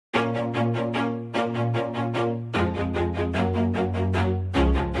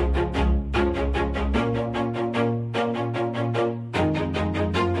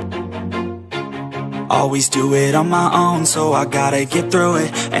Always do it on my own, so I gotta get through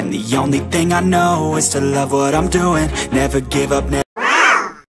it. And the only thing I know is to love what I'm doing. Never give up, never.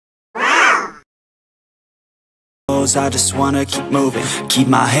 I just wanna keep moving. Keep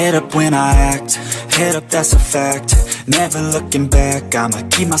my head up when I act. Head up, that's a fact. Never looking back, I'ma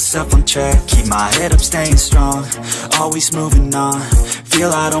keep myself on track. Keep my head up, staying strong. Always moving on.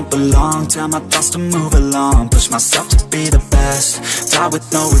 Feel I don't belong, tell my thoughts to move along. Push myself to be the best. Die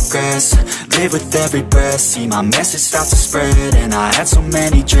with no regrets. Live with every breath. See my message start to spread. And I had so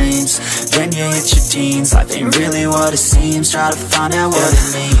many dreams. Then you hit your teens. Life ain't really what it seems. Try to find out what it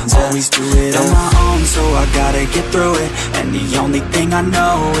means. Always do it on my own, so I gotta get through it. And the only thing I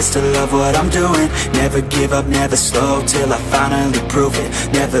know is to love what I'm doing. Never give up, never slow, till I finally prove it.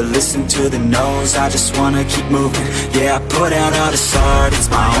 Never listen to the no's, I just wanna keep moving. Yeah, I put out all this art, it's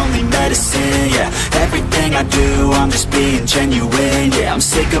my only medicine. Yeah, everything I do, I'm just being genuine. Yeah, I'm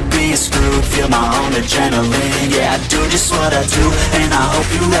sick of being screwed, feel my own adrenaline. Yeah, I do just what I do, and I hope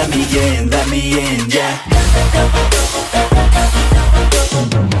you let me in, yeah.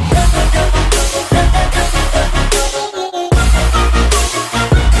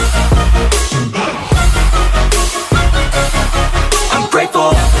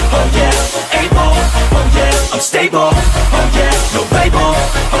 Stable, oh yeah, no label,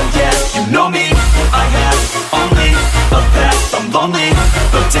 oh yeah, you know me. I have only a path, I'm lonely,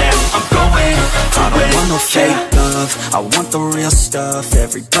 but damn, I'm going to win. I don't want no fake love, I want the real stuff.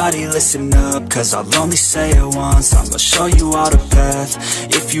 Everybody listen up, cause I'll only say it once. I'm gonna show you all the path,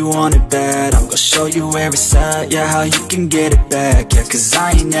 if you want it bad. I'm gonna show you where it's at, yeah, how you can get it back. Yeah, cause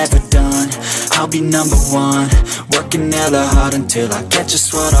I ain't never done, I'll be number one. Working hella hard until I get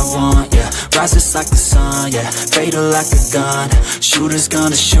just what I want, yeah. Rises like the sun, yeah, fatal like a gun. Shooter's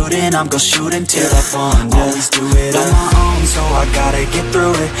gonna shoot and I'm gonna shoot until I've won, yeah. Always do it on my own, so I gotta get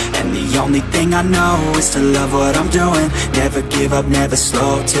through it. And the only thing I know is to love what I'm doing. Never give up, never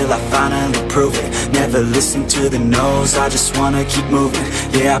slow, till I finally prove it. Never listen to the no's, I just wanna keep moving.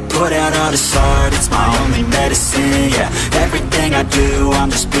 Yeah, I put out all this art, it's my only medicine. Yeah, everything I do, I'm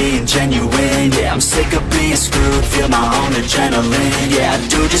just being genuine. Yeah, I'm sick of being screwed, feel my own adrenaline. Yeah, I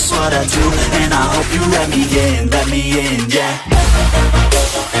do just what I do, and I hope you let me in, yeah.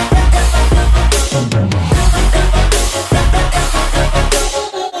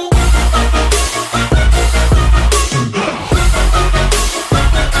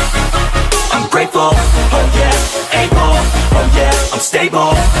 I'm grateful, oh yeah, able, oh yeah, I'm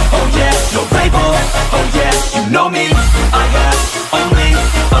stable, oh yeah, no label, oh yeah, you know me. I have only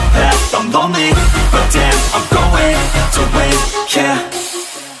a path, I'm lonely, but damn, I'm going to win, yeah.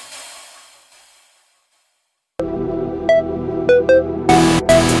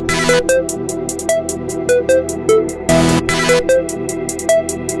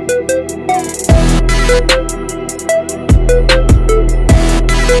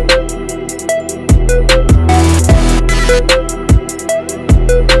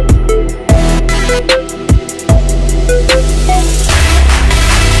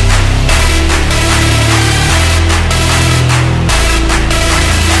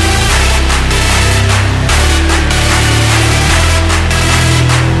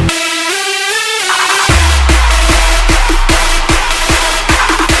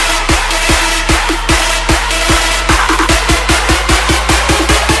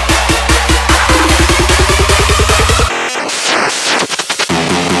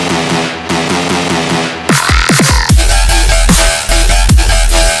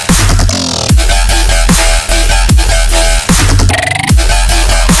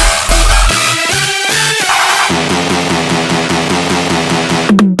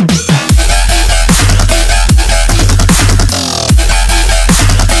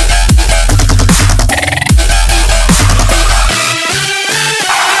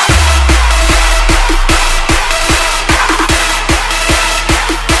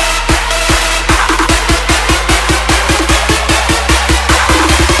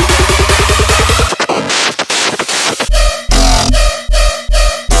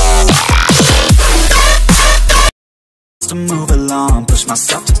 To move along, push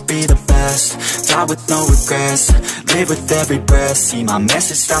myself to be the best. Die with no regrets, live with every breath. See my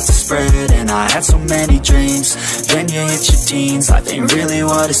message start to spread, and I had so many dreams. Then you hit your teens, life ain't really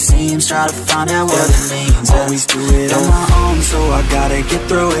what it seems. Try to find out what it means. Always do it on my own, so I gotta get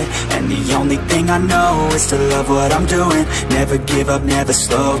through it. And the only thing I know is to love what I'm doing. Never give up, never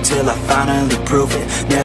slow, till I finally prove it.